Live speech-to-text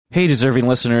Hey, deserving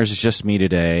listeners, it's just me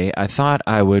today. I thought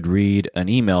I would read an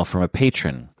email from a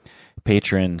patron.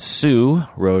 Patron Sue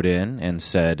wrote in and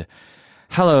said,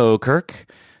 "Hello,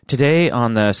 Kirk. Today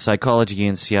on the Psychology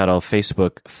in Seattle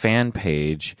Facebook fan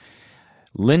page,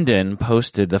 Lyndon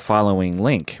posted the following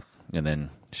link." And then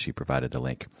she provided the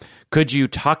link. "Could you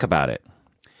talk about it?"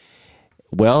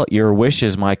 Well, your wish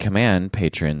is my command,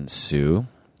 Patron Sue.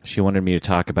 She wanted me to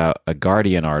talk about a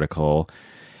Guardian article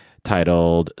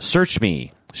titled "Search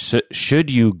Me.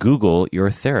 Should You Google Your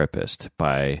Therapist?"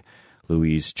 by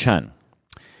Louise Chun.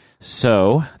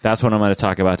 So that's what I'm going to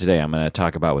talk about today. I'm going to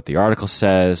talk about what the article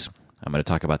says. I'm going to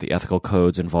talk about the ethical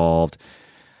codes involved.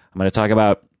 I'm going to talk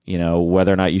about,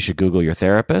 whether or not you should Google your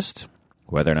therapist,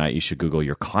 whether or not you should Google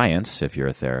your clients if you're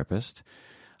a therapist.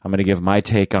 I'm going to give my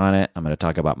take on it. I'm going to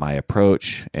talk about my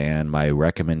approach and my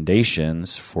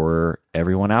recommendations for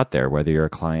everyone out there, whether you're a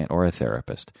client or a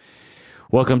therapist.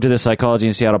 Welcome to the Psychology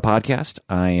in Seattle podcast.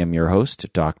 I am your host,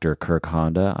 Dr. Kirk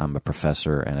Honda. I'm a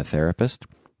professor and a therapist.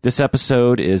 This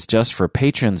episode is just for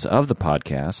patrons of the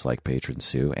podcast, like Patron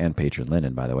Sue and Patron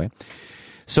Lyndon, by the way.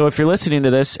 So if you're listening to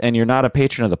this and you're not a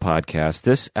patron of the podcast,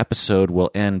 this episode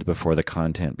will end before the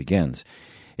content begins.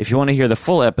 If you want to hear the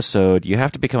full episode, you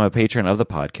have to become a patron of the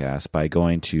podcast by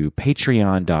going to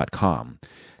patreon.com.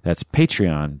 That's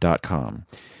patreon.com.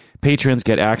 Patrons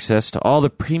get access to all the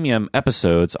premium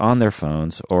episodes on their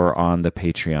phones or on the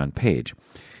Patreon page.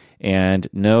 And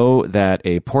know that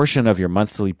a portion of your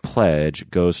monthly pledge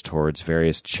goes towards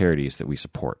various charities that we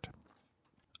support.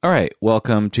 All right,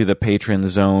 welcome to the Patron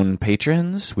Zone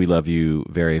patrons. We love you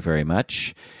very, very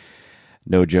much.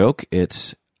 No joke,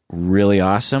 it's really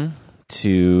awesome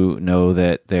to know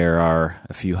that there are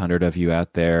a few hundred of you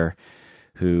out there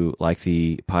who like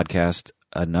the podcast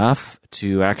enough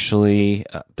to actually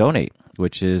donate,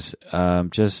 which is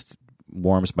just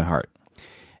warms my heart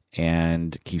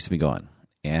and keeps me going.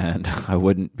 And I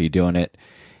wouldn't be doing it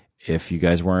if you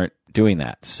guys weren't doing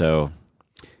that. So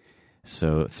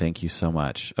thank you so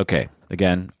much. Okay,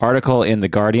 again, article in The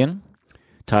Guardian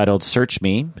titled "Search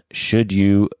Me. Should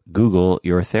You Google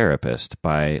Your Therapist?"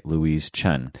 by Louise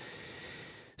Chun.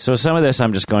 So some of this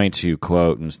I'm just going to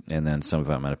quote, and then some of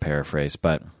it I'm going to paraphrase,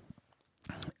 but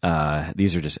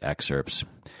these are just excerpts.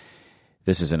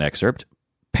 This is an excerpt.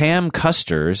 Pam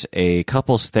Custers, a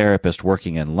couples therapist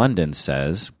working in London,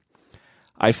 says,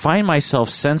 "I find myself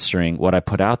censoring what I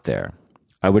put out there.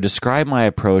 I would describe my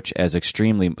approach as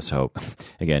extremely..." So,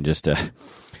 again, just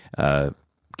to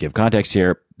give context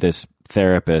here, this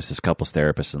couples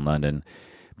therapist in London,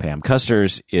 Pam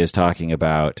Custers, is talking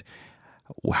about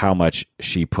how much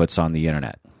she puts on the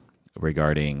internet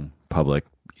regarding public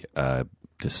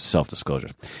self-disclosure.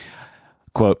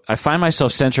 Quote, "I find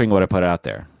myself censoring what I put out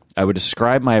there. I would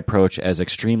describe my approach as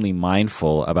extremely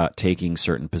mindful about taking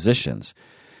certain positions.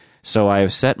 So I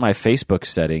have set my Facebook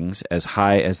settings as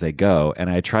high as they go, and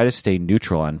I try to stay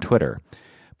neutral on Twitter.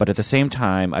 But at the same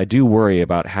time, I do worry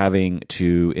about having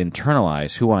to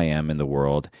internalize who I am in the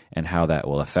world and how that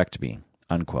will affect me."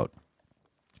 Unquote.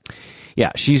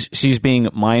 Yeah, she's being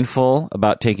mindful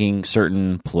about taking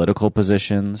certain political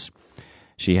positions.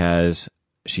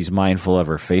 She's mindful of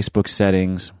her Facebook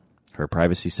settings, her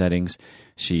privacy settings.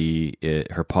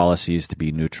 Her policy is to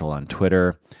be neutral on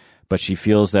Twitter, but she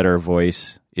feels that her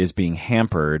voice is being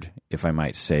hampered, if I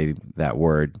might say that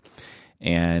word,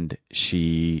 and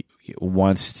she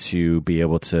wants to be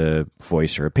able to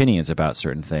voice her opinions about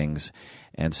certain things,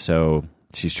 and so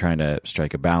she's trying to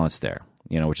strike a balance there,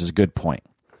 which is a good point,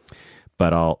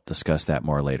 but I'll discuss that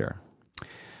more later.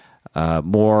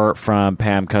 More from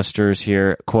Pam Custers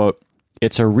here. Quote,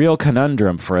 "It's a real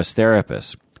conundrum for us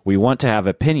therapists. We want to have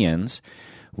opinions.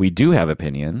 We do have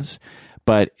opinions,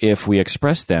 but if we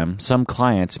express them, some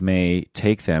clients may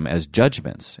take them as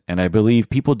judgments, and I believe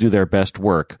people do their best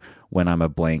work when I'm a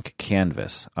blank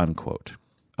canvas." Unquote.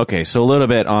 Okay, so a little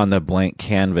bit on the blank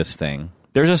canvas thing.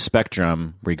 There's a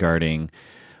spectrum regarding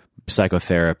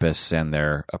psychotherapists and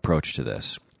their approach to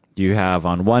this. You have,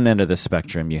 on one end of the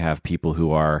spectrum, you have people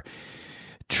who are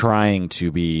trying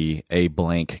to be a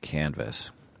blank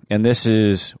canvas. And this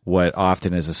is what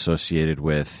often is associated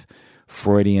with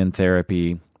Freudian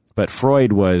therapy. But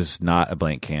Freud was not a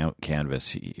blank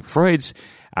canvas. Freud's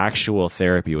actual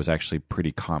therapy was actually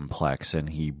pretty complex, and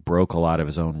he broke a lot of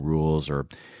his own rules or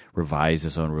revised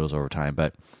his own rules over time.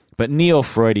 But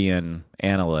neo-Freudian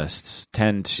analysts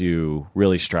tend to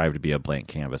really strive to be a blank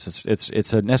canvas.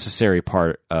 It's a necessary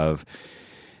part of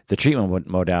the treatment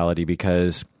modality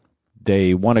because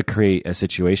they want to create a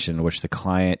situation in which the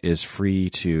client is free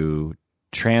to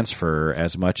transfer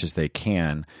as much as they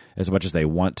can, as much as they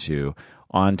want to,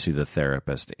 onto the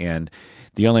therapist. And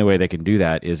the only way they can do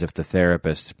that is if the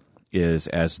therapist is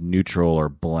as neutral or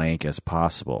blank as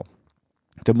possible.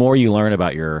 The more you learn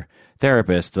about your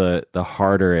therapist, the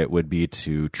harder it would be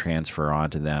to transfer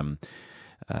onto them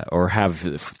or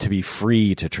have to be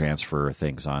free to transfer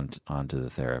things onto the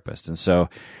therapist. And so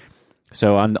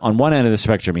on one end of the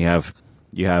spectrum,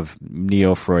 you have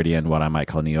neo-Freudian, what I might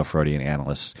call neo-Freudian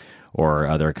analysts or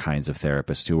other kinds of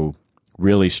therapists who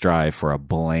really strive for a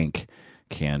blank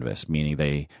canvas, meaning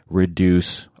they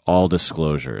reduce all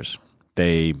disclosures.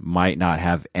 They might not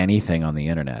have anything on the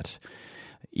internet,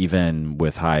 even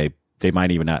with they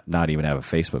might even not even have a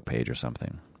Facebook page or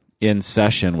something. In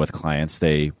session with clients,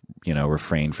 they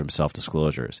refrain from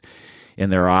self-disclosures. In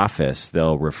their office,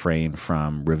 they'll refrain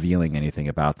from revealing anything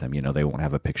about them. They won't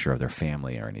have a picture of their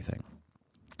family or anything.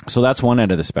 So that's one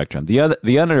end of the spectrum. The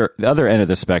other end of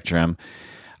the spectrum,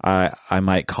 I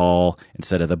might call,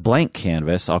 instead of the blank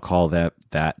canvas, I'll call that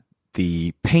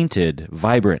the painted,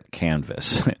 vibrant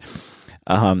canvas.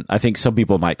 I think some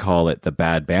people might call it the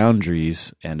bad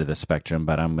boundaries end of the spectrum,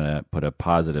 but I'm going to put a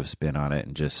positive spin on it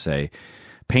and just say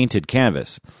painted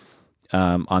canvas.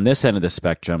 On this end of the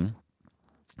spectrum,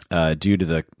 due to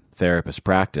the therapist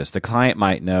practice, the client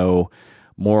might know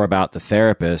more about the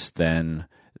therapist than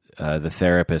the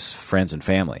therapist's friends and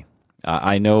family.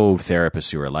 I know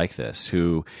therapists who are like this,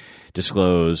 who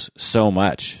disclose so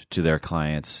much to their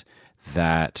clients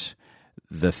that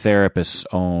the therapist's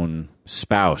own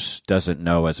spouse doesn't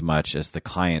know as much as the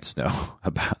clients know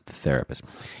about the therapist.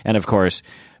 And of course,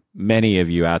 many of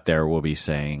you out there will be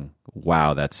saying,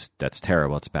 wow, that's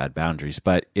terrible. It's bad boundaries.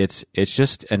 But it's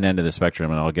just an end of the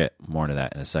spectrum, and I'll get more into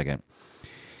that in a second.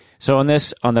 So on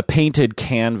the painted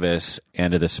canvas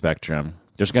end of the spectrum,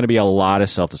 there's going to be a lot of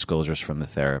self-disclosures from the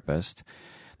therapist.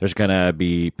 There's going to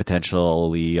be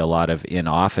potentially a lot of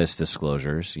in-office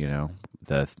disclosures.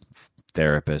 The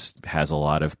therapist has a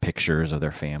lot of pictures of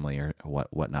their family or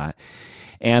whatnot.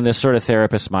 And this sort of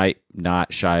therapist might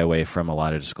not shy away from a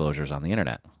lot of disclosures on the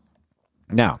internet.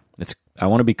 Now, I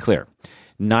want to be clear.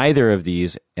 Neither of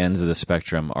these ends of the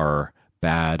spectrum are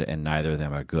bad, and neither of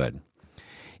them are good.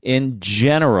 In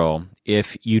general,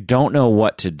 if you don't know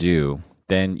what to do,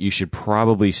 then you should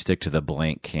probably stick to the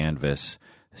blank canvas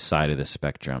side of the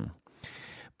spectrum.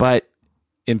 But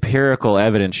empirical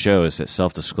evidence shows that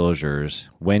self-disclosures,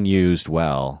 when used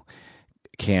well,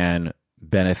 can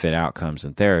benefit outcomes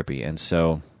in therapy. And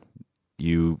so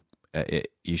you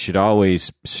should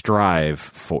always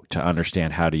strive to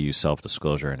understand how to use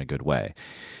self-disclosure in a good way.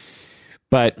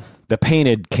 But the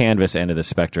painted canvas end of the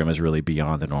spectrum is really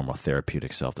beyond the normal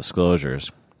therapeutic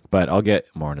self-disclosures. But I'll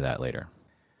get more into that later.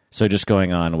 So just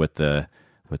going on with the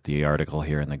article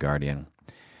here in The Guardian,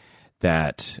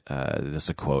 that this is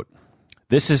a quote.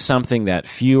 "This is something that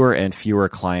fewer and fewer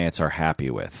clients are happy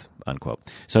with," unquote.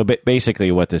 So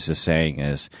basically what they're saying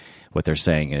is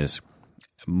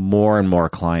more and more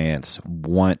clients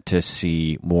want to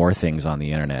see more things on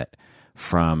the internet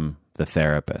from the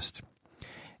therapist.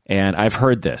 And I've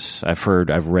heard this. I've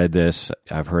read this.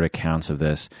 I've heard accounts of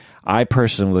this. I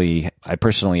personally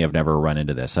have never run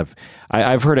into this.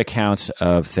 I've heard accounts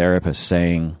of therapists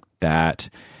saying that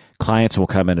clients will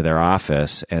come into their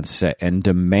office and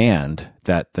demand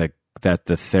that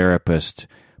the therapist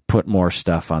put more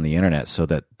stuff on the internet so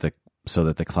that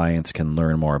the clients can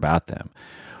learn more about them.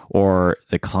 Or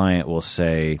the client will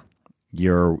say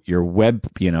your web,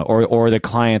 or the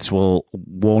clients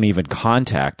won't even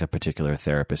contact a particular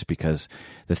therapist because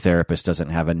the therapist doesn't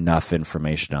have enough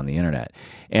information on the internet.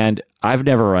 And I've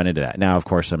never run into that. Now, of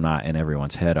course, I'm not in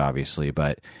everyone's head, obviously,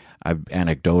 but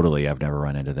anecdotally, I've never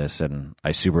run into this, and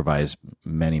I supervise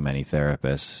many, many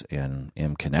therapists and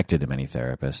am connected to many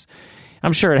therapists.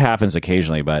 I'm sure it happens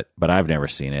occasionally, but I've never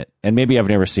seen it. And maybe I've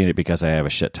never seen it because I have a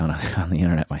shit ton on the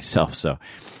internet myself. So,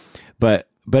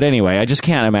 but anyway, I just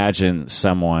can't imagine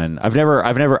someone. I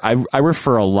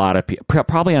refer a lot of people,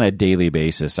 probably on a daily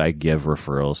basis. I give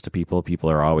referrals to people. People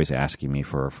are always asking me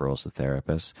for referrals to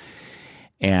therapists,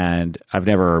 and I've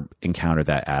never encountered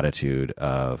that attitude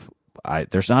of,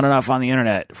 there's not enough on the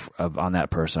internet on that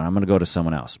person. I'm going to go to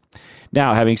someone else.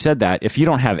 Now, having said that, if you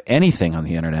don't have anything on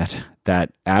the internet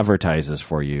that advertises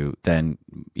for you, then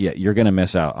you're going to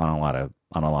miss out on a lot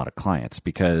of clients,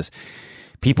 because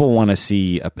people want to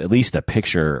see at least a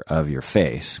picture of your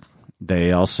face.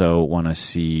 They also want to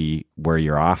see where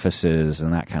your office is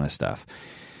and that kind of stuff.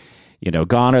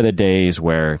 Gone are the days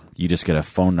where you just get a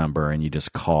phone number and you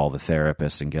just call the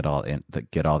therapist and get all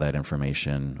that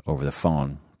information over the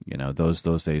phone.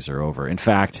 Those days are over. In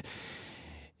fact,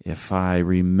 if I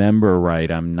remember right,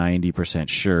 I'm 90%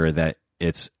 sure that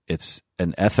it's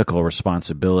an ethical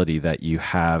responsibility that you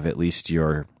have at least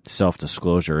your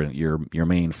self-disclosure, your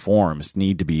main forms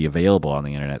need to be available on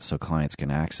the internet so clients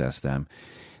can access them.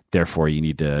 Therefore, you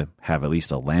need to have at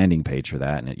least a landing page for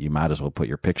that, and you might as well put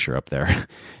your picture up there.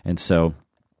 And so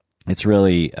it's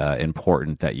really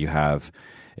important that you have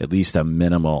at least a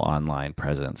minimal online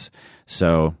presence.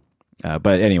 So,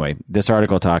 but anyway, this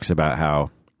article talks about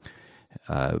how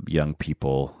young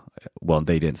people, well,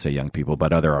 they didn't say young people,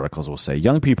 but other articles will say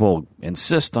young people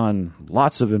insist on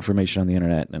lots of information on the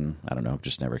internet, and I don't know, I've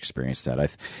just never experienced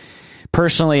that.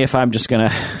 Personally, if I'm just going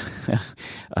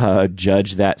to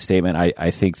judge that statement,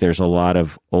 I think there's a lot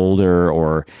of older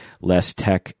or less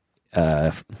tech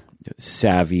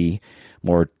savvy,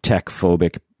 more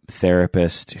tech-phobic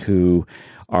therapists who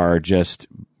are just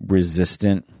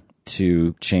resistant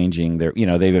to changing their,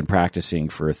 they've been practicing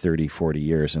for 30, 40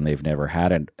 years and they've never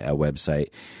had a website.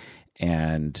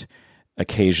 And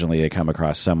occasionally they come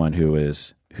across someone who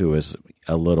is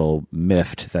a little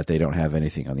miffed that they don't have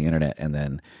anything on the internet, and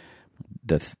then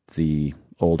the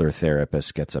older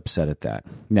therapist gets upset at that.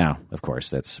 Now, of course,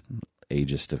 that's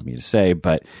ageist of me to say,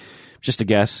 but just a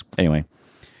guess. Anyway,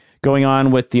 going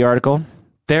on with the article.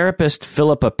 Therapist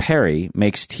Philippa Perry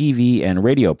makes TV and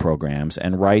radio programs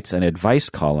and writes an advice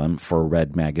column for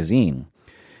Red Magazine.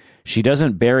 She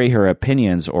doesn't bury her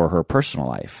opinions or her personal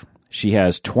life. She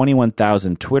has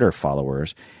 21,000 Twitter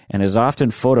followers and is often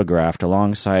photographed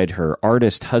alongside her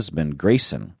artist husband,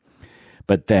 Grayson.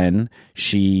 But then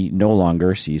she no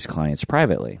longer sees clients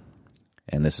privately.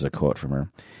 And this is a quote from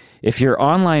her. If your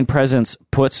online presence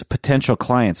puts potential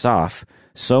clients off,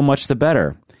 so much the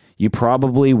better. You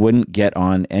probably wouldn't get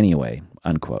on anyway,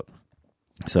 unquote.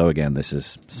 So again, this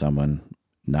is someone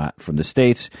not from the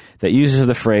States that uses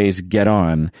the phrase get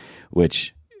on,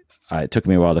 which it took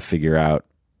me a while to figure out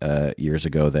years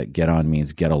ago that get on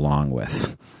means get along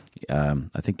with.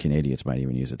 I think Canadians might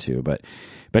even use it too. But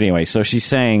anyway, so she's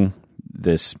saying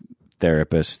this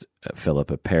therapist,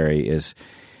 Philippa Perry, is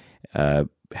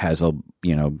very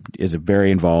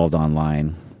involved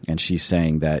online, and she's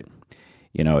saying that,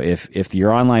 if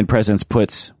your online presence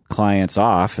puts clients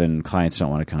off and clients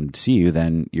don't want to come to see you,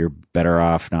 then you're better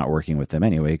off not working with them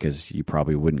anyway, because you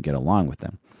probably wouldn't get along with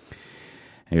them.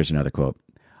 Here's another quote.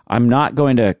 I'm not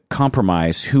going to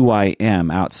compromise who I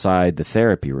am outside the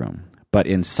therapy room, but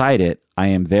inside it, I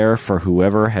am there for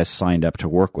whoever has signed up to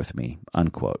work with me,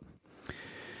 unquote.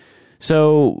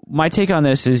 So my take on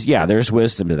this is, yeah, there's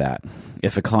wisdom to that.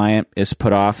 If a client is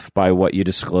put off by what you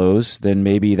disclose, then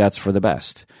maybe that's for the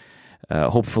best.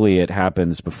 Hopefully it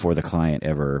happens before the client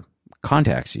ever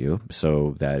contacts you,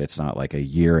 so that it's not like a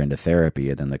year into therapy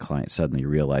and then the client suddenly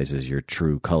realizes your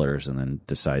true colors and then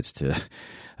decides to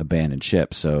abandon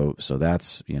ship. So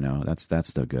that's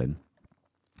that's no good.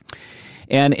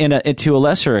 And to a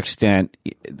lesser extent,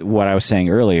 what I was saying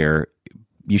earlier,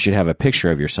 you should have a picture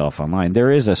of yourself online.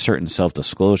 There is a certain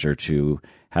self-disclosure to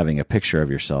having a picture of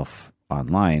yourself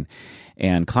online,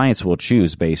 and clients will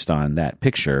choose based on that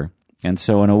picture. And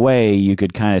so in a way, you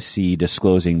could kind of see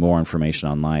disclosing more information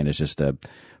online as just a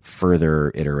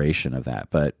further iteration of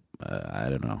that. But I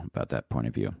don't know about that point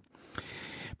of view.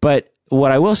 But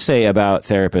what I will say about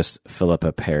therapist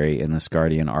Philippa Perry in this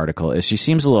Guardian article is she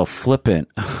seems a little flippant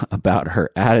about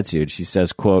her attitude. She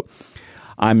says, quote,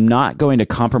 I'm not going to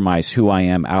compromise who I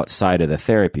am outside of the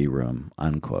therapy room,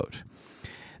 unquote.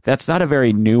 That's not a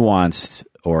very nuanced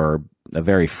or a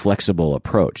very flexible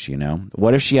approach,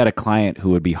 What if she had a client who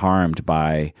would be harmed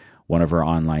by one of her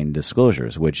online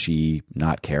disclosures? Would she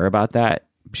not care about that?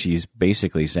 She's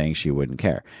basically saying she wouldn't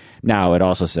care. Now, it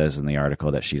also says in the article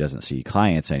that she doesn't see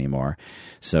clients anymore,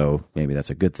 so maybe that's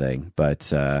a good thing. But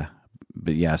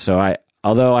yeah, so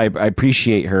although I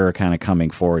appreciate her kind of coming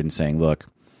forward and saying, look,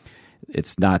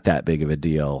 it's not that big of a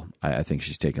deal, I think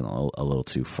she's taken a little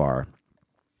too far.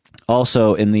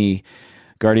 Also, in the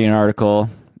Guardian article,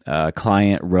 a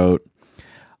client wrote,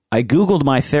 I Googled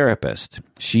my therapist.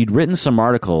 She'd written some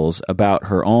articles about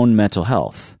her own mental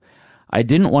health. I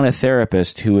didn't want a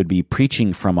therapist who would be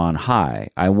preaching from on high.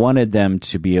 I wanted them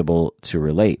to be able to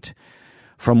relate.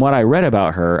 From what I read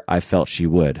about her, I felt she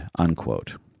would,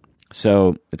 unquote.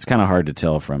 So it's kind of hard to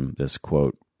tell from this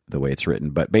quote the way it's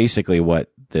written, but basically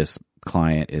what this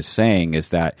client is saying is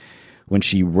that when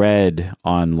she read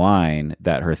online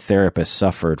that her therapist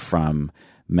suffered from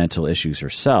mental issues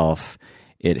herself,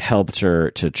 it helped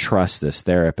her to trust this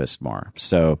therapist more.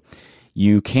 So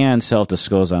you can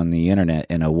self-disclose on the internet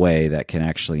in a way that can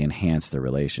actually enhance the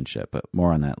relationship, but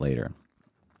more on that later.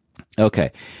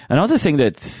 Okay. Another thing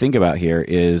to think about here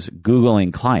is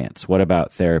Googling clients. What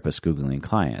about therapists Googling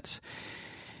clients?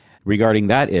 Regarding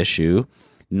that issue,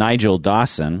 Nigel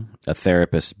Dawson, a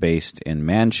therapist based in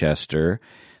Manchester,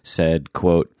 said,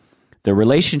 quote, "The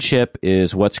relationship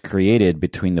is what's created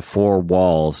between the four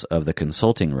walls of the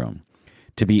consulting room.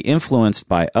 To be influenced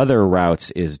by other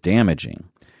routes is damaging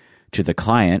to the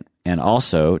client and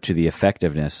also to the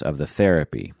effectiveness of the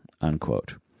therapy,"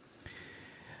 unquote.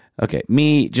 Okay,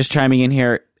 me just chiming in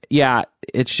here. Yeah,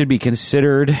 it should be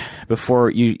considered before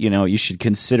you should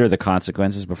consider the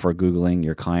consequences before Googling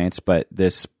your clients. But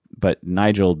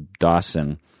Nigel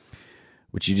Dawson,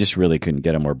 which you just really couldn't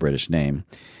get a more British name,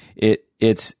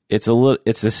 it's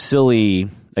a silly,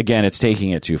 again, it's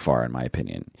taking it too far in my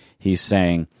opinion. He's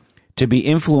saying to be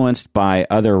influenced by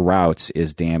other routes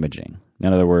is damaging.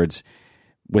 In other words,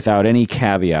 without any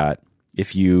caveat,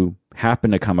 if you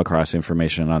happen to come across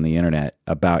information on the internet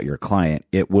about your client,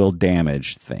 it will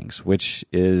damage things, which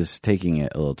is taking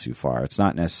it a little too far. It's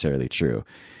not necessarily true.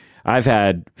 I've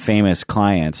had famous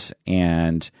clients,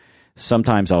 and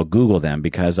sometimes I'll Google them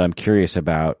because I'm curious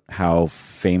about how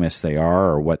famous they are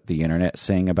or what the internet's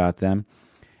saying about them.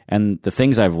 And the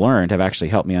things I've learned have actually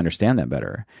helped me understand them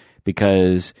better,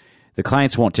 because the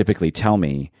clients won't typically tell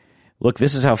me, look,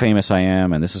 this is how famous I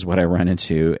am and this is what I run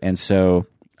into. And so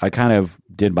I kind of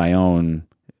did my own,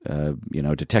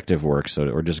 detective work,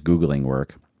 or just Googling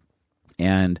work.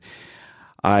 And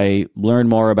I learned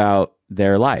more about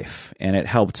their life, and it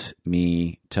helped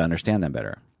me to understand them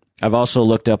better. I've also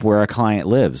looked up where a client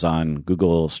lives on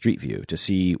Google Street View to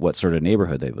see what sort of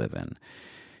neighborhood they live in,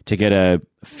 to get a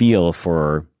feel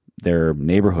for their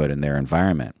neighborhood and their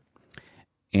environment.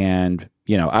 And,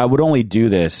 I would only do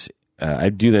this. I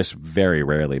do this very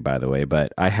rarely, by the way,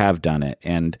 but I have done it.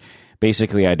 And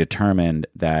basically, I determined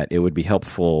that it would be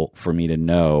helpful for me to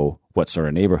know what sort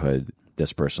of neighborhood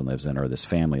this person lives in, or this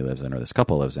family lives in, or this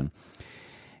couple lives in.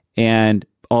 And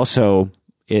also,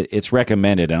 it's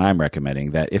recommended, and I'm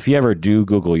recommending, that if you ever do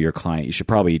Google your client, you should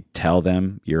probably tell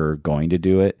them you're going to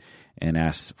do it and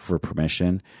ask for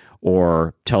permission,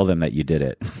 or tell them that you did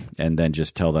it, and then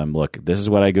just tell them, look, this is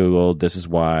what I Googled, this is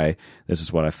why, this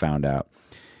is what I found out.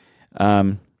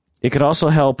 It could also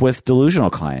help with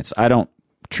delusional clients. I don't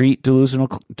treat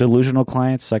delusional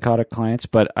clients, psychotic clients,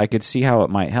 but I could see how it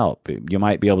might help. You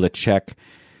might be able to check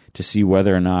to see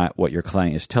whether or not what your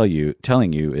client is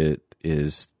telling you it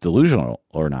is delusional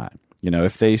or not.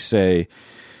 If they say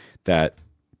that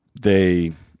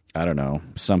they,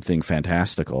 something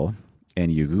fantastical, and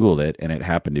you Googled it and it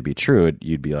happened to be true,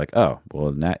 you'd be like, oh, well,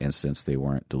 in that instance, they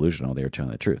weren't delusional. They were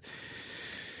telling the truth.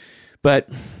 But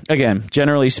again,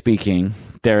 generally speaking,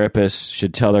 therapists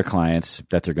should tell their clients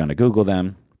that they're going to Google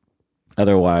them.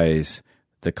 Otherwise,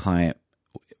 the client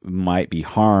might be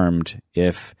harmed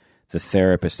if the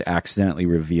therapist accidentally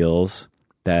reveals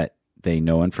that they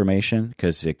know information,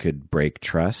 because it could break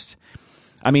trust.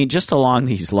 I mean, just along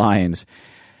these lines,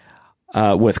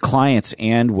 with clients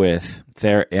and with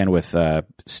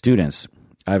students,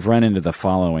 I've run into the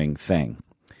following thing.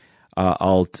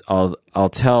 I'll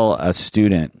tell a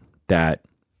student that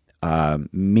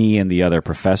me and the other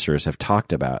professors have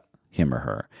talked about him or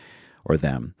her or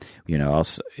them.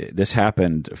 This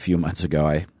happened a few months ago.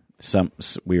 I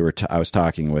was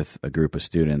talking with a group of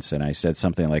students, and I said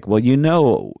something like,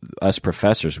 well, us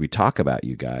professors, we talk about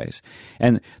you guys.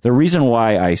 And the reason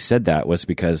why I said that was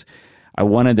because I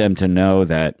wanted them to know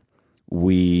that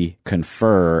we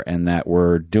confer and that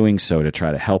we're doing so to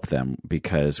try to help them,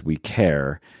 because we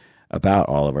care about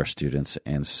all of our students.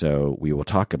 And so we will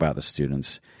talk about the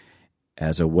students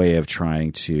as a way of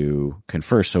trying to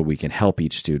confer so we can help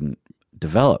each student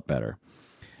develop better.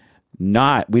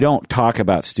 We don't talk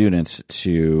about students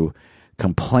to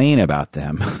complain about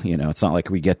them. It's not like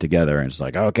we get together and it's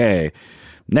like, okay,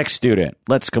 next student,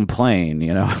 let's complain.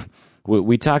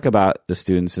 We talk about the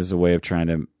students as a way of trying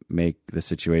to make the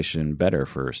situation better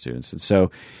for our students. And so,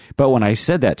 but when I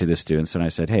said that to the students, and I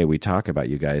said, hey, we talk about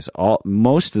you guys,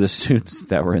 most of the students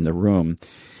that were in the room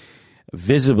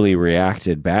visibly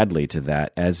reacted badly to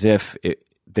that, as if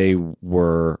they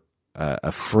were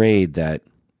afraid that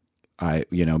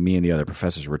me and the other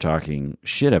professors were talking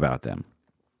shit about them.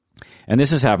 And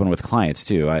this has happened with clients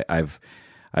too.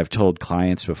 I've told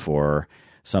clients before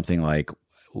something like,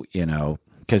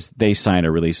 because they sign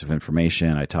a release of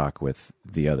information. I talk with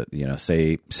the other,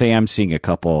 say I'm seeing a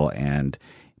couple, and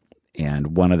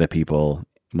one of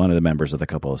the members of the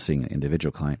couple is seeing an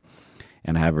individual client,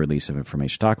 and I have a release of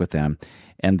information, talk with them,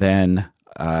 and then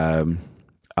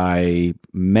I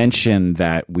mentioned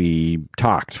that we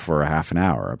talked for a half an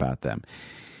hour about them.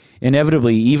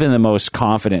 Inevitably, even the most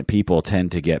confident people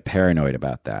tend to get paranoid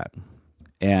about that.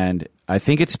 And I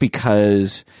think it's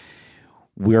because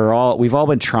we've all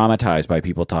been traumatized by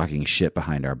people talking shit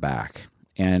behind our back.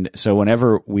 And so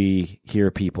whenever we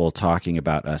hear people talking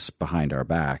about us behind our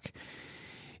back,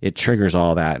 it triggers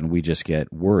all that, and we just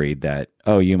get worried that,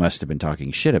 oh, you must have been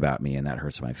talking shit about me, and that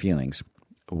hurts my feelings,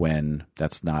 when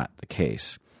that's not the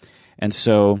case. And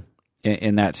so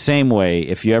in that same way,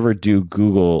 if you ever do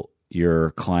Google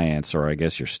your clients, or I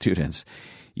guess your students,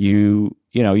 you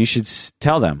should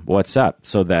tell them what's up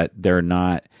so that they're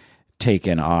not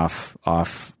taken off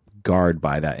guard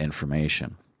by that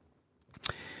information.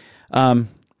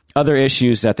 Other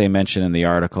issues that they mention in the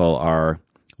article are,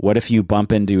 what if you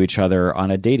bump into each other on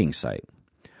a dating site,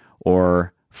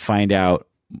 or find out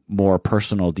more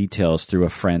personal details through a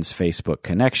friend's Facebook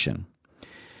connection?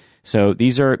 So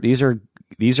these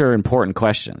are important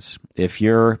questions. If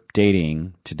you're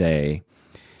dating today,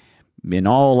 in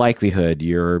all likelihood,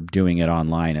 you're doing it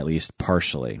online, at least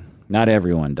partially. Not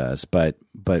everyone does, but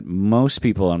most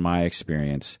people, in my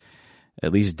experience,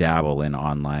 at least dabble in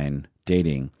online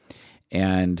dating.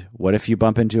 And what if you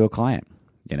bump into a client?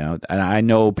 And I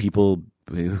know people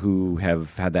who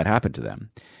have had that happen to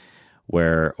them,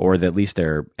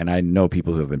 and I know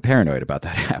people who have been paranoid about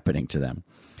that happening to them.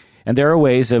 And there are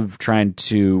ways of trying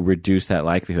to reduce that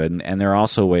likelihood, and there are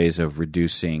also ways of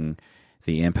reducing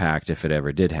the impact if it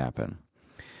ever did happen.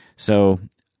 So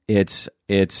it's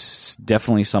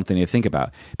definitely something to think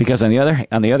about. Because on the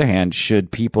other hand, should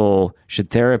all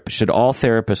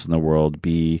therapists in the world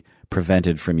be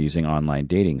prevented from using online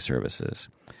dating services?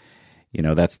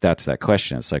 That's that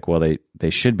question. It's like, well, they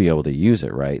should be able to use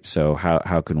it, right? So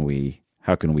how can we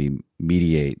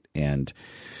mediate and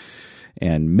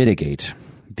mitigate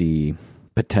the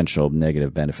potential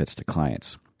negative benefits to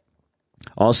clients?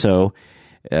 Also,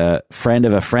 friend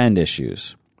of a friend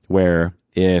issues, where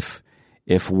if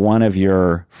one of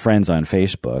your friends on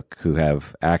Facebook who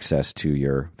have access to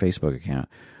your Facebook account,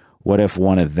 what if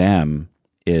one of them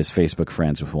is Facebook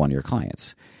friends with one of your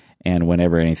clients? And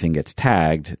whenever anything gets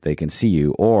tagged, they can see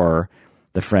you, or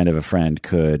the friend of a friend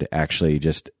could actually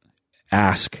just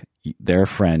ask their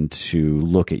friend to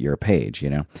look at your page,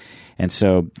 And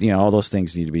so, all those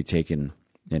things need to be taken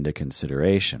into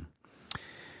consideration.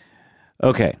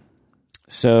 Okay,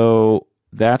 so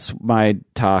that's my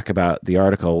talk about the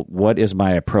article. What is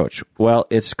my approach? Well,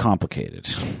 it's complicated,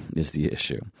 is the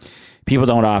issue. People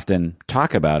don't often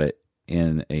talk about it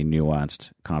in a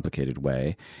nuanced, complicated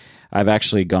way. I've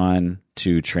actually gone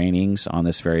to trainings on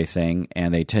this very thing,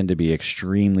 and they tend to be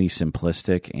extremely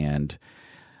simplistic, and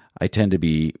I tend to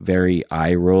be very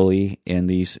eye-rolly in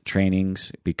these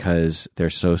trainings because they're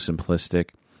so simplistic.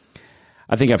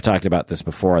 I think I've talked about this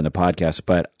before on the podcast,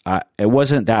 but it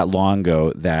wasn't that long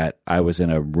ago that I was in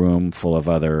a room full of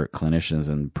other clinicians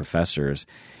and professors,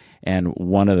 and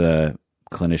one of the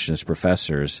clinicians,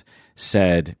 professors,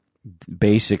 said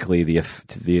basically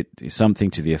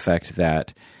something to the effect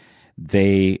that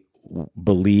they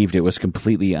believed it was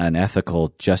completely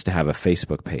unethical just to have a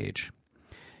Facebook page.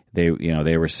 They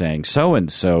were saying,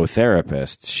 so-and-so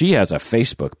therapist, she has a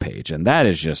Facebook page, and that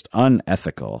is just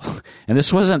unethical. And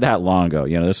this wasn't that long ago.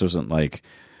 This wasn't like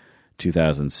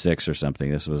 2006 or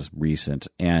something. This was recent.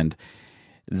 And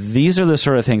these are the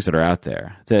sort of things that are out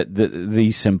there. The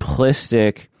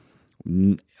simplistic,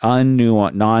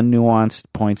 non-nuanced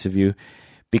points of view,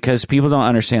 because people don't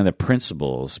understand the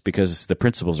principles, because the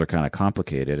principles are kind of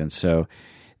complicated. And so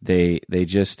they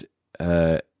just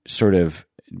sort of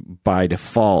by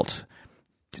default,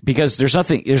 because there's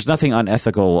nothing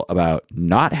unethical about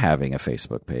not having a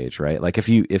Facebook page, right? Like if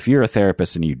you're a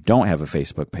therapist and you don't have a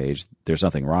Facebook page, there's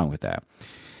nothing wrong with that.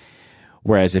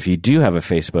 Whereas if you do have a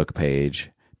Facebook page,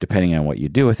 depending on what you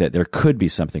do with it, there could be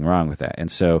something wrong with that.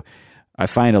 And so I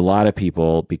find a lot of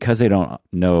people, because they don't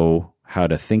know how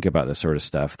to think about this sort of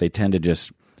stuff, they tend to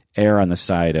just err on the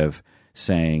side of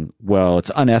saying, well,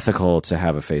 it's unethical to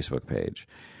have a Facebook page,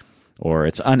 or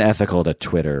it's unethical to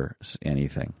Twitter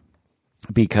anything,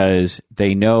 because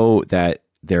they know that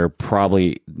they're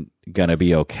probably going to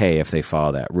be okay if they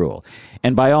follow that rule.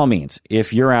 And by all means,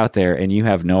 if you're out there and you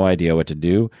have no idea what to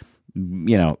do,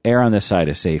 err on the side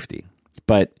of safety.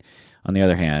 But on the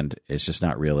other hand, it's just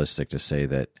not realistic to say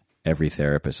that every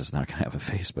therapist is not going to have a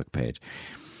Facebook page.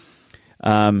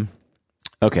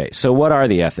 Okay, so what are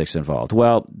the ethics involved?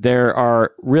 Well, there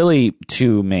are really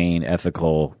two main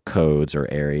ethical codes or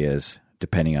areas,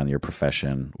 depending on your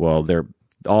profession. Well,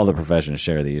 all the professions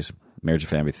share these: marriage and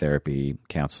family therapy,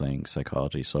 counseling,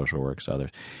 psychology, social workers,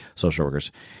 other social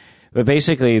workers. But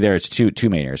basically, there's two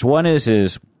main areas. One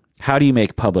is how do you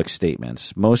make public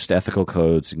statements? Most ethical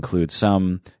codes include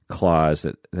some clause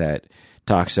that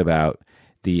talks about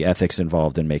the ethics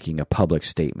involved in making a public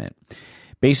statement.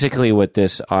 Basically, what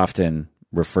this often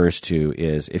refers to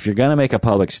is if you're going to make a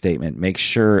public statement, make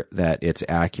sure that it's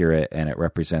accurate and it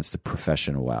represents the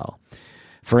profession well.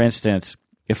 For instance,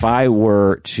 if I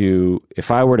were to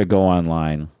go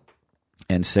online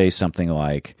and say something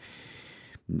like,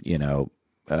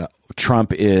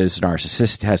 Trump has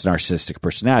narcissistic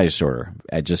personality disorder.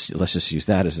 Let's just use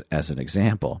that as an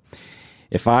example.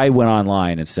 If I went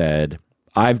online and said,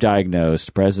 I've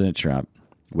diagnosed President Trump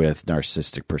with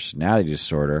narcissistic personality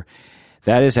disorder,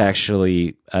 that is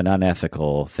actually an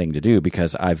unethical thing to do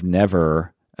because I've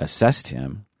never assessed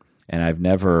him and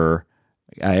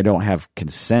I don't have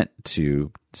consent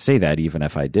to say that even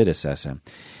if I did assess him.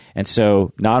 And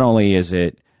so not only is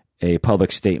it a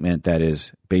public statement that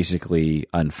is basically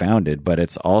unfounded, but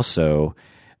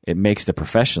it makes the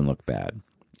profession look bad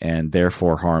and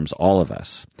therefore harms all of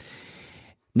us.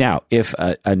 Now, if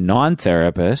a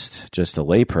non-therapist, just a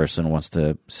layperson, wants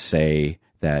to say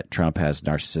that Trump has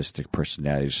narcissistic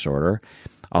personality disorder,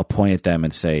 I'll point at them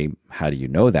and say, how do you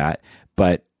know that?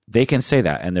 But they can say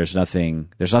that, and there's nothing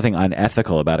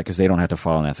unethical about it because they don't have to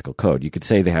follow an ethical code. You could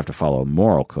say they have to follow a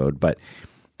moral code, but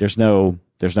there's no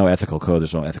ethical code,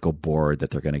 there's no ethical board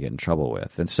that they're going to get in trouble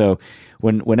with. And so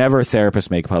whenever therapists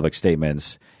make public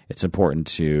statements, it's important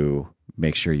to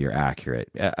make sure you're accurate.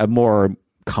 A more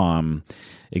calm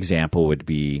example would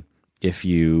be if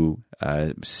you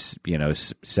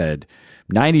said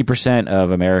 90%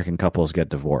 of American couples get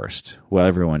divorced. Well,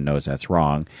 everyone knows that's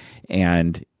wrong.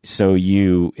 And so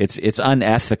it's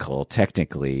unethical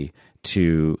technically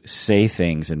to say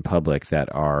things in public that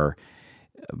are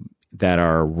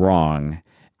wrong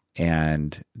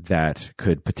and that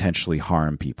could potentially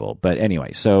harm people. But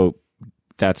anyway, so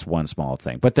that's one small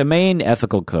thing. But the main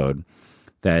ethical code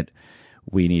that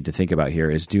we need to think about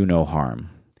here is do no harm.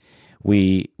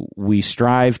 We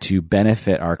strive to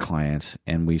benefit our clients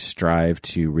and we strive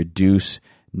to reduce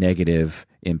negative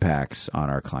impacts on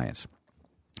our clients.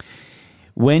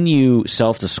 When you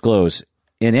self-disclose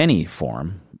in any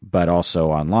form, but also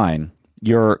online,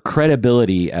 your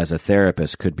credibility as a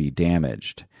therapist could be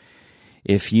damaged.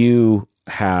 If you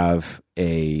have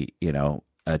a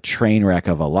train wreck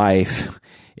of a life,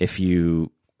 if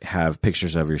you have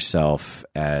pictures of yourself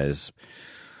as,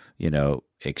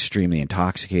 extremely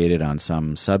intoxicated on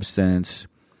some substance,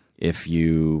 if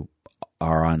you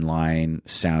are online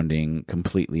sounding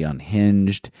completely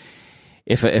unhinged,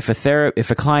 if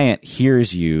a client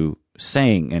hears you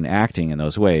saying and acting in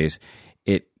those ways,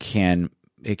 it can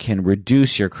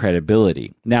reduce your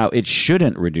credibility. Now, it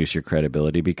shouldn't reduce your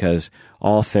credibility because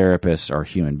all therapists are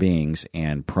human beings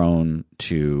and prone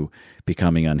to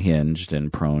becoming unhinged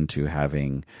and prone to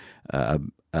having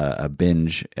a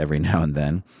binge every now and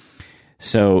then.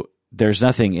 So there's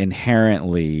nothing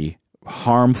inherently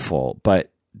harmful,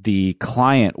 but the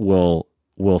client will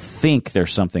think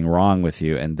there's something wrong with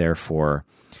you, and therefore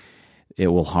it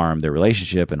will harm the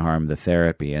relationship and harm the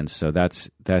therapy. And so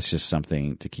that's just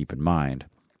something to keep in mind.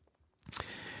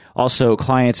 Also,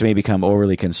 clients may become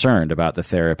overly concerned about the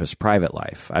therapist's private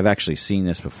life. I've actually seen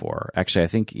this before. Actually, I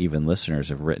think even listeners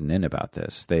have written in about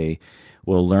this. They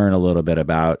will learn a little bit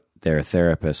about their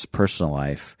therapist's personal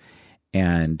life,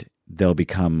 and they'll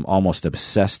become almost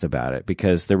obsessed about it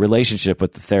because the relationship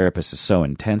with the therapist is so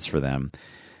intense for them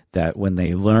that when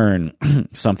they learn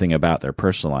something about their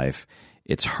personal life,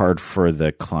 it's hard for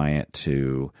the client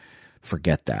to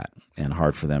forget that and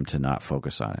hard for them to not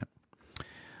focus on it.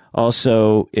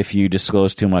 Also, if you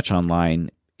disclose too much online,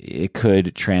 it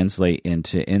could translate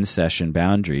into in-session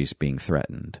boundaries being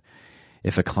threatened.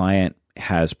 If a client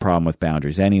has a problem with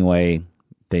boundaries anyway,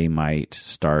 they might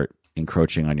start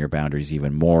encroaching on your boundaries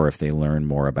even more if they learn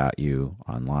more about you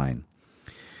online.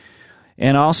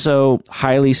 And also,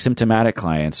 highly symptomatic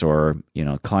clients or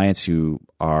clients who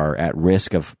are at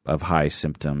risk of high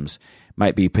symptoms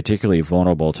might be particularly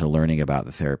vulnerable to learning about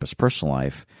the therapist's personal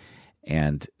life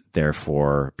and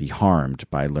therefore be harmed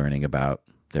by learning about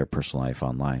their personal life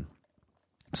online.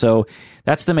 So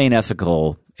that's the main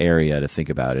ethical area to think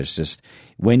about. Is just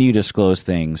when you disclose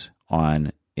things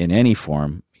in any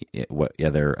form,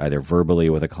 either verbally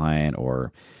with a client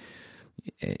or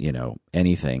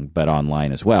anything, but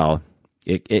online as well,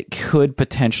 it could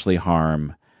potentially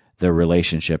harm the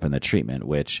relationship and the treatment,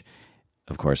 which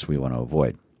of course we want to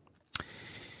avoid.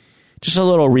 Just a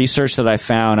little research that I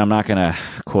found, I'm not going to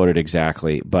quote it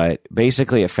exactly, but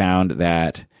basically it found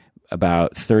that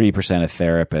about 30% of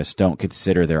therapists don't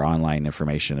consider their online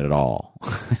information at all.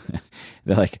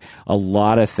 Like a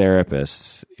lot of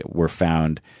therapists were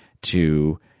found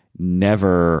to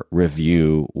never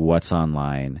review what's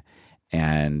online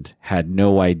and had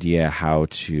no idea how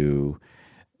to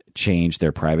change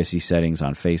their privacy settings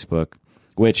on Facebook,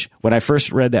 which when I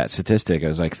first read that statistic, I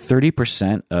was like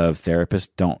 30% of therapists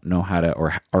don't know how to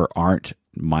or aren't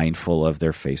mindful of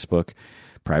their Facebook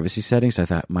privacy settings. I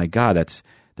thought, my God,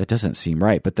 that doesn't seem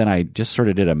right. But then I just sort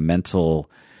of did a mental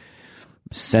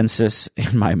census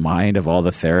in my mind of all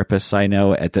the therapists I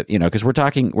know because we're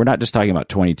not just talking about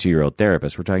 22-year-old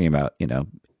therapists. We're talking about,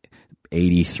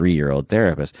 83-year-old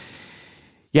therapists.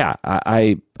 Yeah,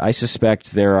 I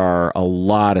suspect there are a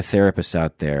lot of therapists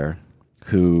out there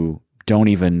who don't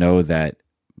even know that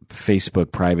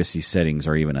Facebook privacy settings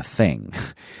are even a thing.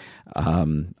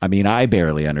 I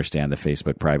barely understand the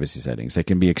Facebook privacy settings. They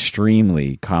can be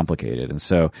extremely complicated. And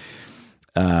so,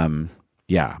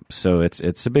 so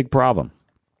it's a big problem.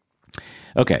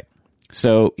 Okay,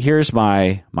 so here's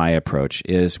my approach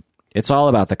is it's all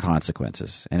about the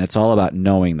consequences, and it's all about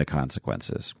knowing the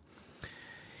consequences.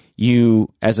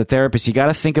 You, as a therapist, you got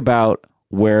to think about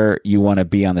where you want to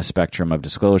be on the spectrum of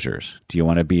disclosures. Do you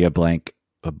want to be a blank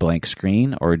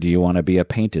screen, or do you want to be a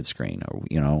painted screen,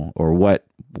 or what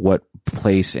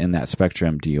place in that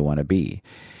spectrum do you want to be?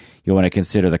 You want to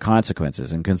consider the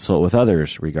consequences and consult with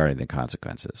others regarding the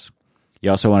consequences. You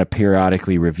also want to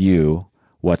periodically review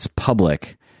what's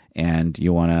public, and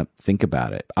you want to think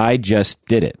about it. I just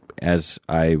did it as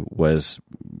I was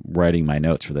writing my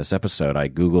notes for this episode. I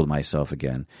Googled myself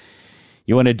again.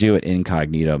 You want to do it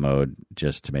incognito mode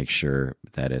just to make sure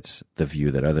that it's the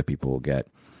view that other people will get.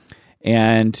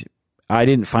 And I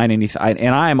didn't find anything.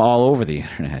 And I'm all over the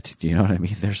internet. Do you know what I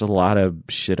mean? There's a lot of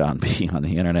shit on me on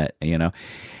the internet,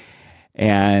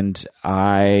 And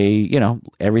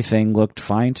everything looked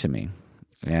fine to me.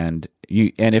 And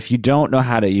if you don't know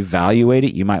how to evaluate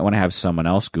it, you might want to have someone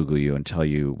else Google you and tell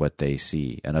you what they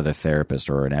see, another therapist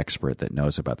or an expert that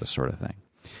knows about this sort of thing.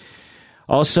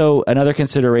 Also, another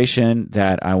consideration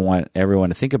that I want everyone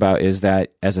to think about is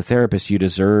that as a therapist, you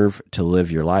deserve to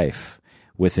live your life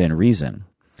within reason.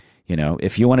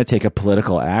 If you want to take a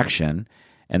political action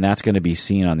and that's going to be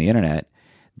seen on the internet,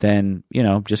 then,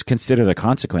 just consider the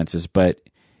consequences. But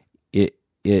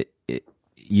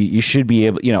you should be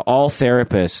able, all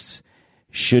therapists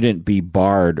shouldn't be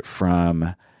barred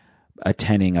from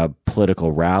attending a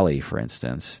political rally, for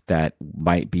instance, that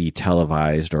might be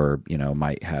televised or,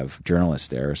 might have journalists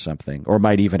there or something, or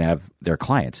might even have their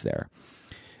clients there.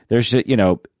 There's,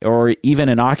 or even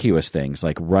innocuous things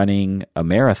like running a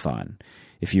marathon.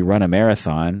 If you run a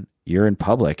marathon, you're in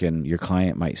public and your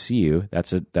client might see you.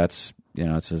 It's a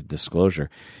disclosure.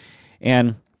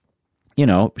 And,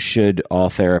 should all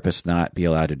therapists not be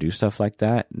allowed to do stuff like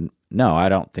that? No, I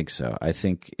don't think so. I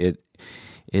think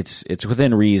it's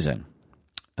within reason.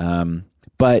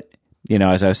 But,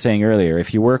 as I was saying earlier,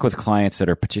 if you work with clients that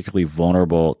are particularly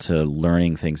vulnerable to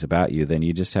learning things about you, then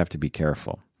you just have to be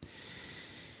careful.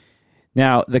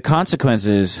 Now, the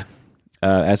consequences,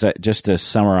 just to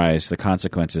summarize the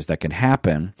consequences that can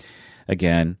happen,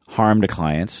 again, harm to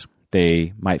clients.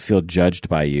 They might feel judged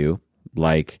by you,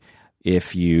 like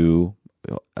if you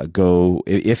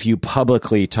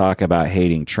publicly talk about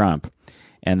hating Trump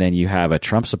and then you have a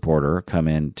Trump supporter come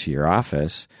into your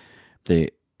office, they're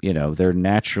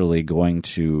naturally going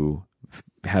to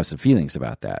have some feelings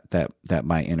about that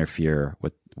might interfere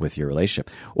with your relationship.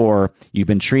 Or you've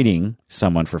been treating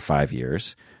someone for 5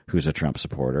 years who's a Trump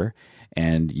supporter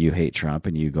and you hate Trump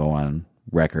and you go on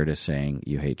record as saying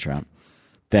you hate Trump,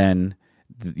 then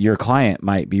your client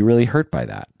might be really hurt by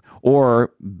that.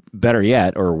 Or better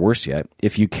yet, or worse yet,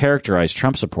 if you characterize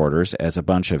Trump supporters as a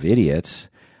bunch of idiots,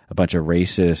 a bunch of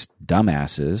racist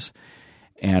dumbasses,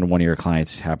 and one of your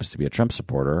clients happens to be a Trump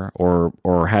supporter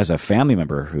or has a family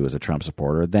member who is a Trump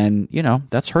supporter, then,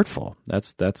 that's hurtful.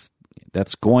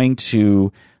 That's going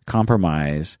to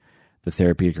compromise the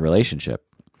therapeutic relationship.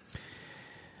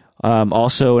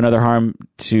 Also, another harm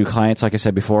to clients, like I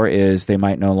said before, is they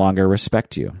might no longer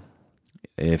respect you.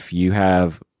 If you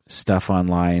have stuff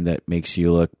online that makes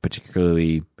you look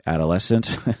particularly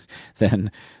adolescent,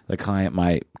 then the client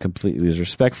might completely lose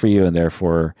respect for you and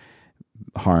therefore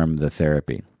harm the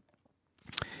therapy.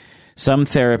 Some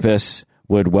therapists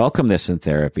would welcome this in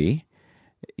therapy,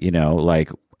 like,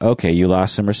 okay, you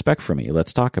lost some respect for me.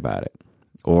 Let's talk about it.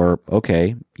 Or,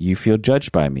 okay, you feel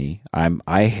judged by me.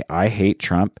 I hate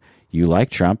Trump. You like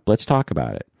Trump. Let's talk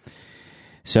about it.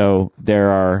 So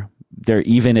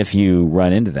even if you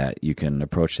run into that, you can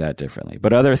approach that differently.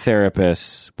 But other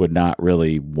therapists would not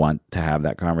really want to have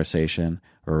that conversation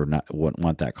or not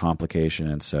want that complication.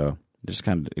 And so just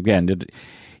kind of, again,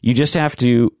 you just have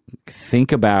to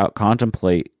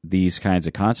contemplate these kinds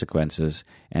of consequences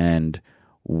and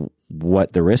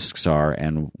what the risks are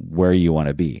and where you want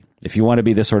to be. If you want to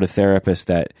be the sort of therapist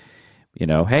that,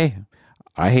 hey,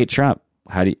 I hate Trump,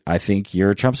 I think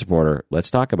you're a Trump supporter. Let's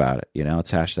talk about it.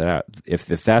 Let's hash that out. If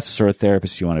that's the sort of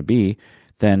therapist you want to be,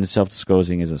 then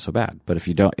self-disclosing isn't so bad. But if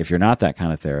you're not that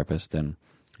kind of therapist, then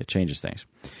it changes things.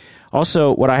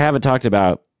 Also, what I haven't talked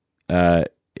about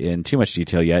in too much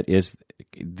detail yet is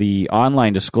the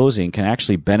online disclosing can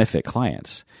actually benefit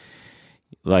clients.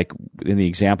 Like in the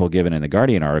example given in the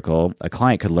Guardian article, a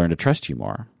client could learn to trust you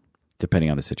more, depending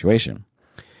on the situation.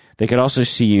 They could also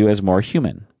see you as more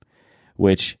human,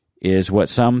 which is what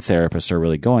some therapists are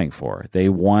really going for. They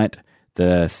want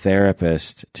the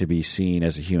therapist to be seen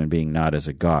as a human being, not as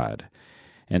a god.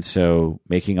 And so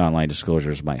making online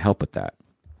disclosures might help with that.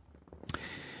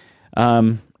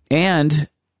 And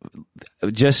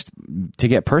just to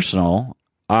get personal,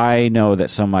 I know that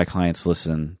some of my clients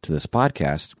listen to this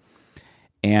podcast,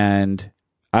 and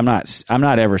I'm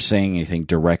not ever saying anything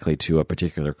directly to a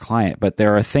particular client, but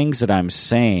there are things that I'm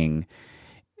saying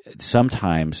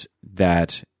sometimes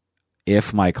that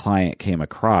if one of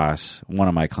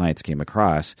my clients came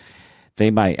across,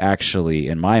 they might actually,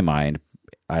 in my mind,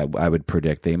 I would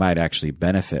predict they might actually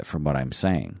benefit from what I'm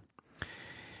saying.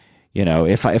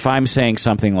 If I'm saying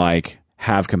something like,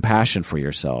 have compassion for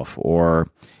yourself, or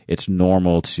it's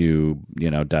normal to,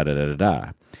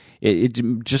 da-da-da-da-da,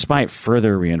 it just might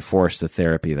further reinforce the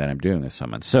therapy that I'm doing with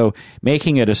someone. So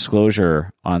making a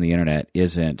disclosure on the internet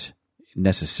isn't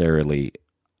necessarily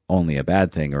only a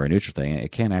bad thing or a neutral thing.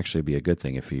 It can actually be a good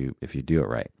thing if you do it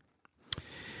right.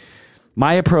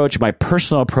 My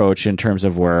personal approach in terms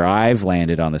of where I've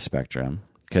landed on the spectrum,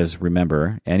 because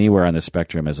remember, anywhere on the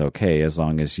spectrum is okay as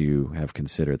long as you have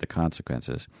considered the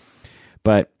consequences.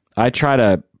 But I try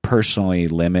to personally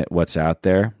limit what's out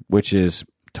there, which is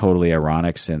totally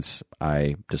ironic since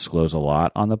I disclose a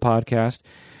lot on the podcast.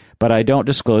 But I don't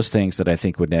disclose things that I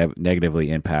think would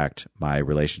negatively impact my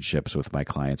relationships with my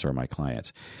clients or my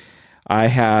clients. I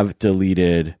have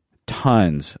deleted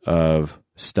tons of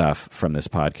stuff from this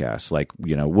podcast. Like,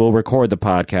 we'll record the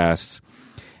podcasts,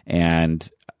 and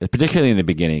particularly in the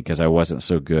beginning, because I wasn't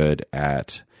so good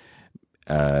at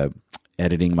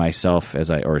editing myself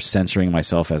or censoring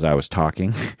myself as I was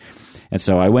talking. And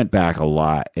so I went back a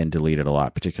lot and deleted a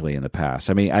lot, particularly in the past.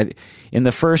 I mean, in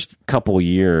the first couple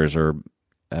years or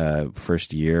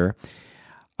first year,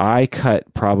 I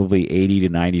cut probably 80 to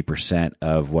 90%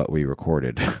 of what we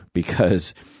recorded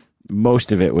because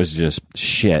most of it was just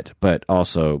shit, but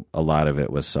also a lot of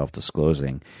it was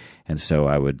self-disclosing. And so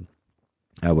I would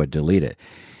delete it.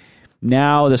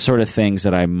 Now the sort of things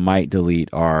that I might delete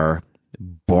are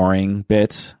boring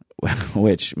bits,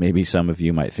 which maybe some of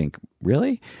you might think,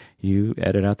 really? You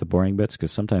edit out the boring bits?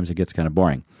 Because sometimes it gets kind of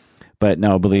boring. But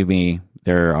no, believe me,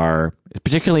 there are,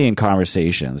 particularly in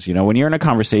conversations, when you're in a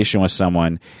conversation with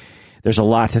someone, there's a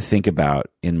lot to think about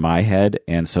in my head.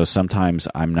 And so sometimes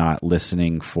I'm not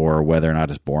listening for whether or not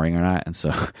it's boring or not. And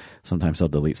so sometimes I'll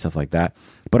delete stuff like that.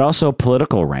 But also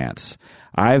political rants.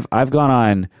 I've gone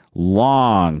on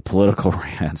long political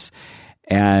rants,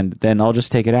 and then I'll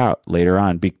just take it out later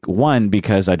on. One,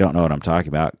 because I don't know what I'm talking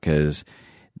about, because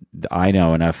I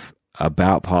know enough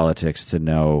about politics to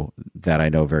know that I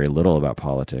know very little about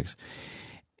politics.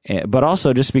 But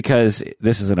also just because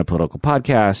this isn't a political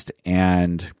podcast,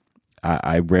 and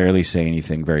I rarely say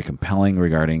anything very compelling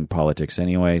regarding politics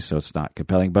anyway, so it's not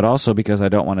compelling. But also because I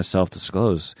don't want to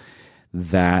self-disclose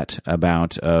that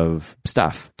amount of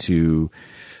stuff to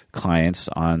clients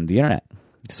on the internet.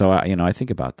 So, I think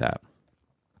about that.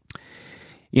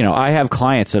 I have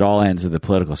clients at all ends of the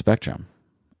political spectrum.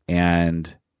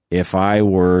 And if I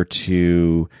were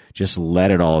to just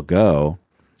let it all go,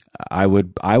 I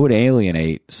would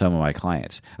alienate some of my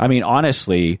clients. I mean,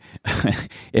 honestly,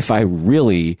 if I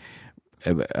really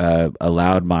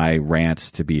allowed my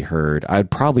rants to be heard, I'd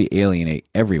probably alienate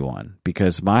everyone,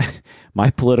 because my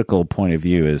political point of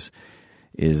view is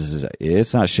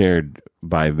it's not shared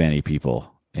by many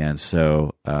people. And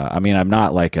so, I'm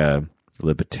not like a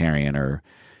libertarian or,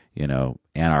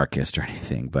 anarchist or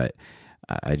anything, but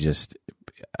I just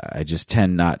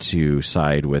tend not to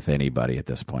side with anybody at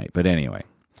this point. But anyway,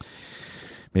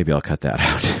 maybe I'll cut that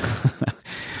out.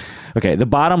 Okay, the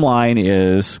bottom line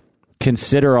is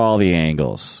consider all the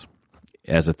angles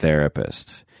as a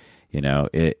therapist.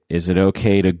 Is it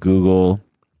okay to Google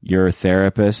your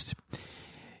therapist?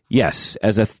 Yes,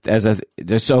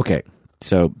 it's okay.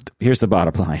 So here's the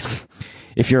bottom line.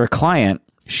 If you're a client,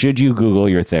 should you Google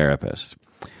your therapist?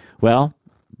 Well,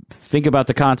 think about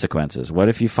the consequences. What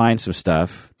if you find some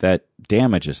stuff that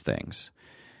damages things?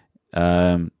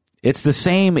 It's the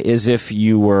same as if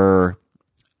you were,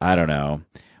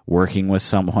 working with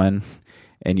someone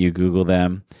and you Google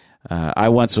them. I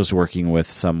once was working with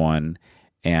someone,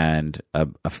 and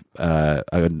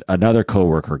another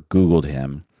coworker Googled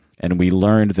him, and we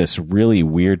learned this really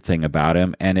weird thing about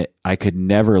him, and I could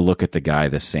never look at the guy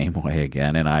the same way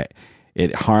again, and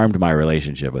it harmed my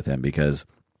relationship with him because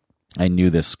I knew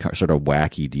this sort of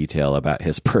wacky detail about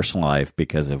his personal life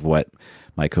because of what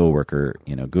my coworker,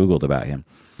 Googled about him.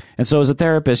 And so as a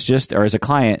therapist, or as a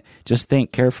client, just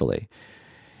think carefully.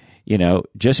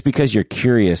 Just because you're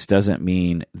curious doesn't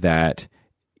mean that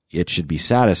it should be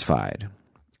satisfied.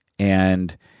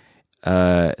 And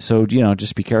so,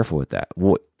 just be careful with that.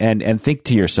 And think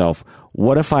to yourself,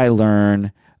 what if I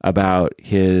learn about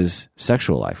his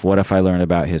sexual life? What if I learn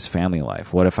about his family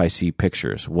life? What if I see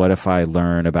pictures? What if I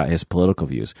learn about his political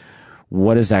views?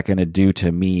 What is that going to do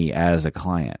to me as a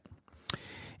client?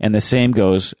 And the same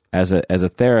goes as a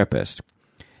therapist.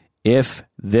 If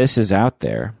this is out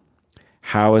there,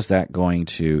 how is that going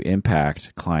to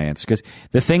impact clients? Because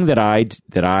the thing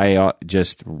the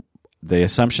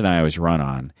assumption I always run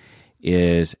on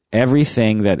is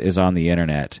everything that is on the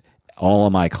internet, all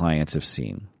of my clients have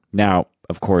seen. Now,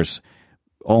 of course,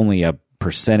 only a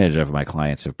percentage of my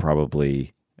clients have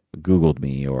probably Googled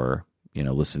me or,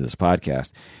 listened to this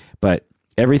podcast. But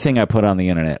everything I put on the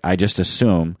internet, I just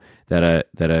assume that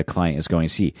a client is going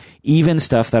to see. Even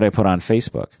stuff that I put on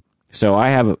Facebook. So I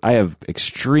have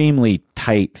extremely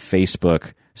tight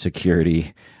Facebook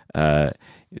security to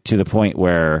the point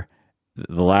where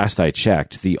the last I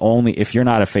checked, if you're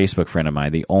not a Facebook friend of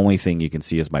mine, the only thing you can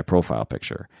see is my profile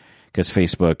picture, because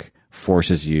Facebook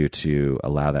forces you to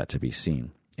allow that to be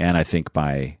seen. And I think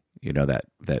by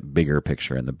that bigger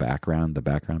picture in the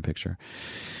background picture.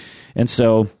 And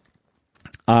so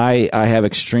I have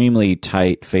extremely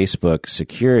tight Facebook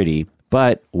security.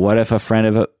 But what if a friend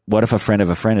of a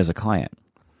friend is a client?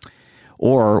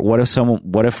 Or what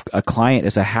if a client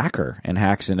is a hacker and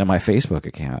hacks into my Facebook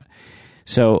account?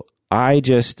 So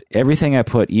everything I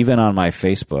put, even on my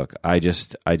Facebook, I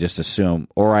just assume,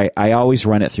 or I always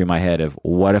run it through my head of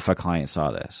what if a client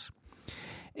saw this?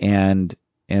 And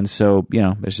so,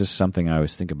 it's just something I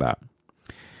always think about.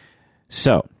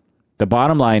 So the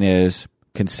bottom line is,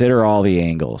 consider all the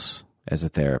angles as a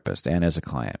therapist and as a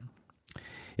client.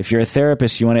 If you're a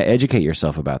therapist, you want to educate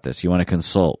yourself about this. You want to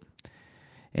consult.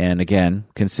 And again,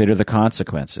 consider the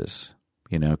consequences.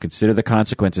 Consider the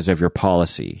consequences of your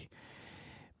policy.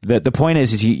 The point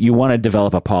is you want to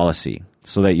develop a policy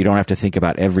so that you don't have to think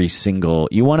about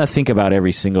you want to think about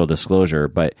every single disclosure,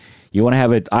 but you want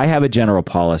to I have a general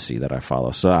policy that I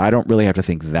follow. So I don't really have to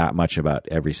think that much about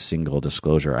every single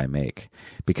disclosure I make,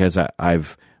 because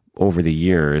I've, over the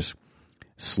years,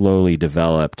 slowly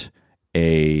developed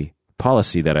a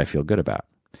policy that I feel good about.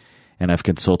 And I've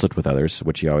consulted with others,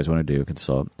 which you always want to do,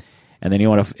 consult. And then you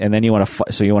want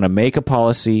to make a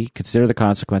policy, consider the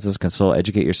consequences, consult,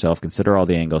 educate yourself, consider all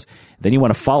the angles. Then you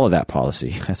want to follow that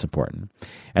policy. That's important.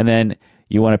 And then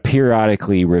you want to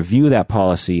periodically review that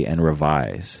policy and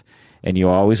revise. And you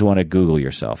always want to Google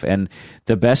yourself. And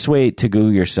the best way to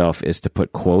Google yourself is to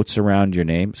put quotes around your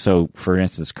name. So, for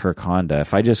instance, Kirk Honda.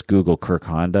 If I just Google Kirk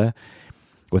Honda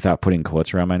without putting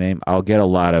quotes around my name, I'll get a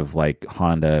lot of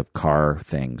Honda car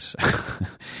things.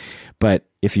 But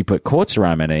if you put quotes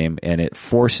around my name and it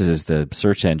forces the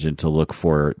search engine to look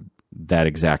for that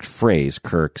exact phrase,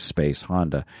 Kirk space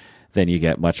Honda, then you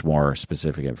get much more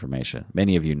specific information.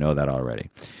 Many of you know that already.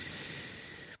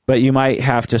 But you might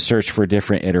have to search for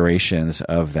different iterations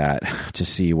of that to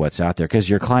see what's out there, because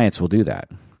your clients will do that.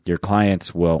 Your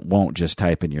clients won't just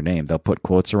type in your name. They'll put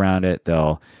quotes around it.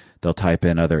 They'll type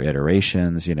in other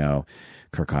iterations,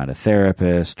 Kirk Honda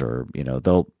therapist, or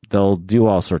they'll do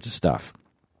all sorts of stuff.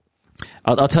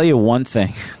 I'll tell you one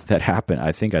thing that happened.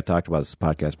 I think I talked about this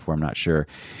podcast before. I'm not sure.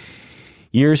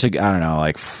 Years ago, I don't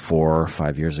know, 4 or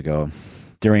 5 years ago,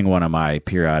 during one of my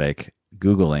periodic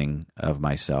Googling of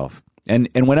myself, and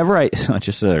whenever I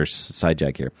just another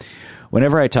sidejack here,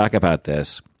 whenever I talk about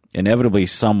this, inevitably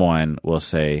someone will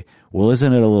say, "Well,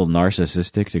 isn't it a little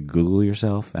narcissistic to Google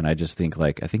yourself?" And I just think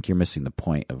I think you're missing the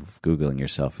point of Googling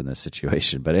yourself in this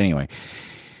situation. But anyway,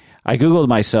 I Googled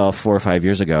myself 4 or 5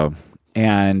 years ago.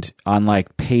 And on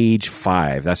page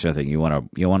 5, that's the other thing. You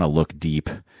want to look deep,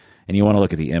 and you want to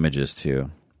look at the images too.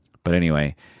 But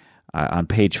anyway, on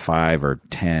page 5 or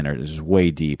 10, or this is way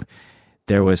deep,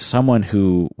 there was someone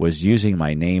who was using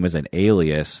my name as an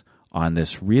alias on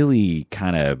this really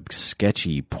kind of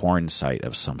sketchy porn site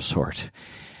of some sort.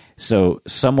 So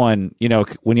someone,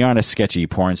 when you're on a sketchy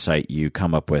porn site, you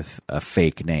come up with a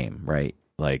fake name, right?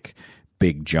 Like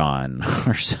Big John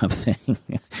or something.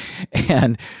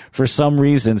 And for some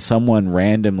reason, someone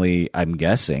randomly, I'm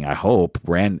guessing, I hope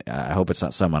it's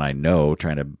not someone I know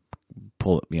trying to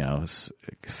pull,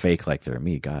 fake like they're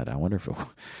me. God, I wonder if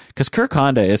because Kirk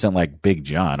Honda isn't like Big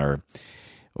John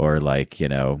or like,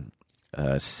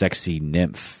 Sexy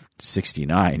Nymph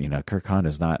 69. Kirk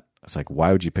Honda's not. It's like,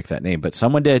 why would you pick that name? But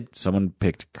someone did. Someone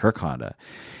picked Kirk Honda.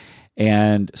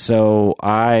 And so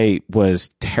I was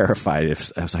terrified.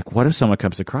 I was like, what if someone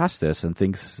comes across this and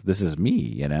thinks this is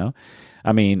me,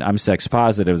 I mean, I'm sex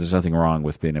positive. There's nothing wrong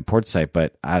with being a porn site,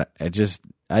 but I just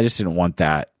didn't want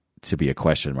that to be a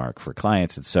question mark for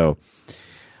clients. And so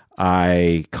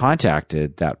I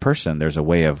contacted that person. There's a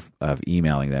way of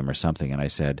emailing them or something. And I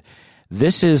said,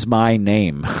 this is my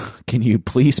name. Can you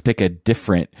please pick a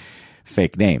different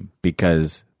fake name?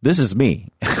 Because this is me.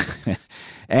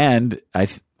 And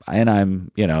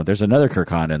I'm, there's another Kirk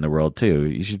Honda in the world too.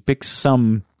 You should pick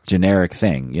some generic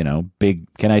thing,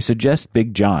 can I suggest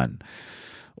Big John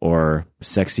or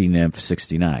Sexy Nymph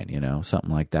 69,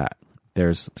 something like that.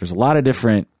 There's a lot of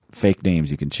different fake names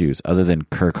you can choose other than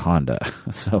Kirk Honda.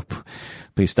 So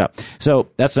please stop. So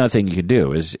that's another thing you can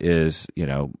do is,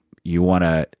 you want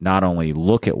to not only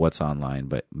look at what's online,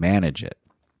 but manage it.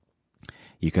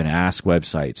 You can ask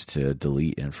websites to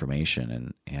delete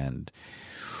information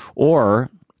or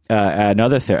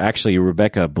actually,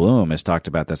 Rebecca Bloom has talked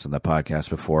about this in the podcast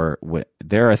before.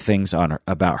 There are things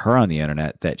about her on the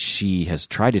internet that she has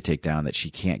tried to take down that she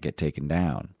can't get taken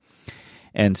down.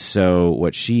 And so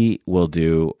what she will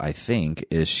do, I think,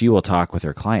 is she will talk with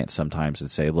her clients sometimes and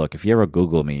say, look, if you ever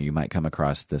Google me, you might come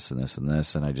across this and this and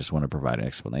this, and I just want to provide an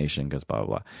explanation because blah, blah,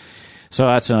 blah. So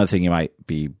that's another thing you might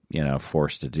be,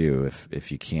 forced to do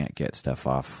if you can't get stuff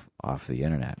off the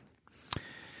internet.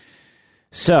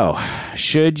 So,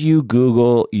 should you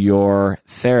Google your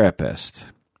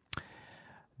therapist?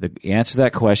 The answer to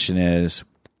that question is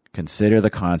consider the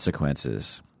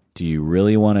consequences. Do you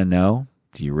really want to know?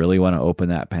 Do you really want to open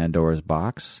that Pandora's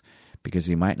box? Because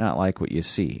you might not like what you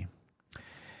see.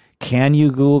 Can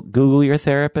you Google your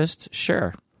therapist?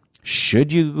 Sure.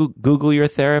 Should you Google your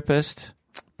therapist?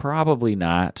 Probably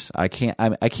not. I can't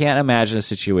imagine a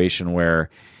situation where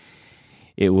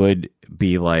it would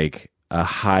be like a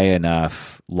high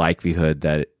enough likelihood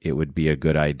that it would be a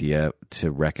good idea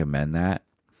to recommend that.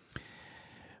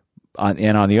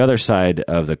 And on the other side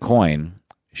of the coin,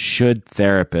 should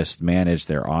therapists manage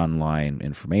their online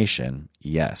information?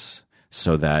 Yes.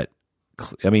 So that,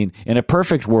 in a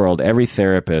perfect world, every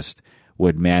therapist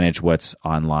would manage what's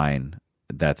online.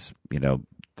 That's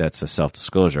a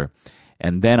self-disclosure.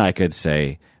 And then I could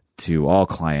say to all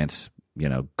clients,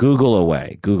 Google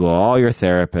away. Google all your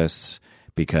therapists,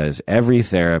 because every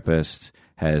therapist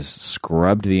has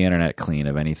scrubbed the internet clean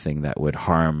of anything that would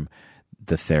harm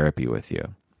the therapy with you.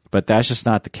 But that's just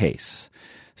not the case.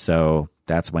 So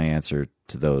that's my answer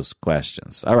to those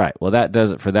questions. All right. Well, that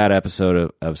does it for that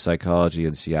episode of Psychology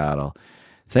in Seattle.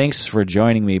 Thanks for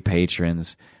joining me,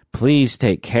 patrons. Please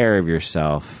take care of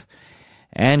yourself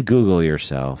and Google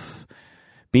yourself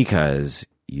because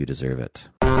you deserve it.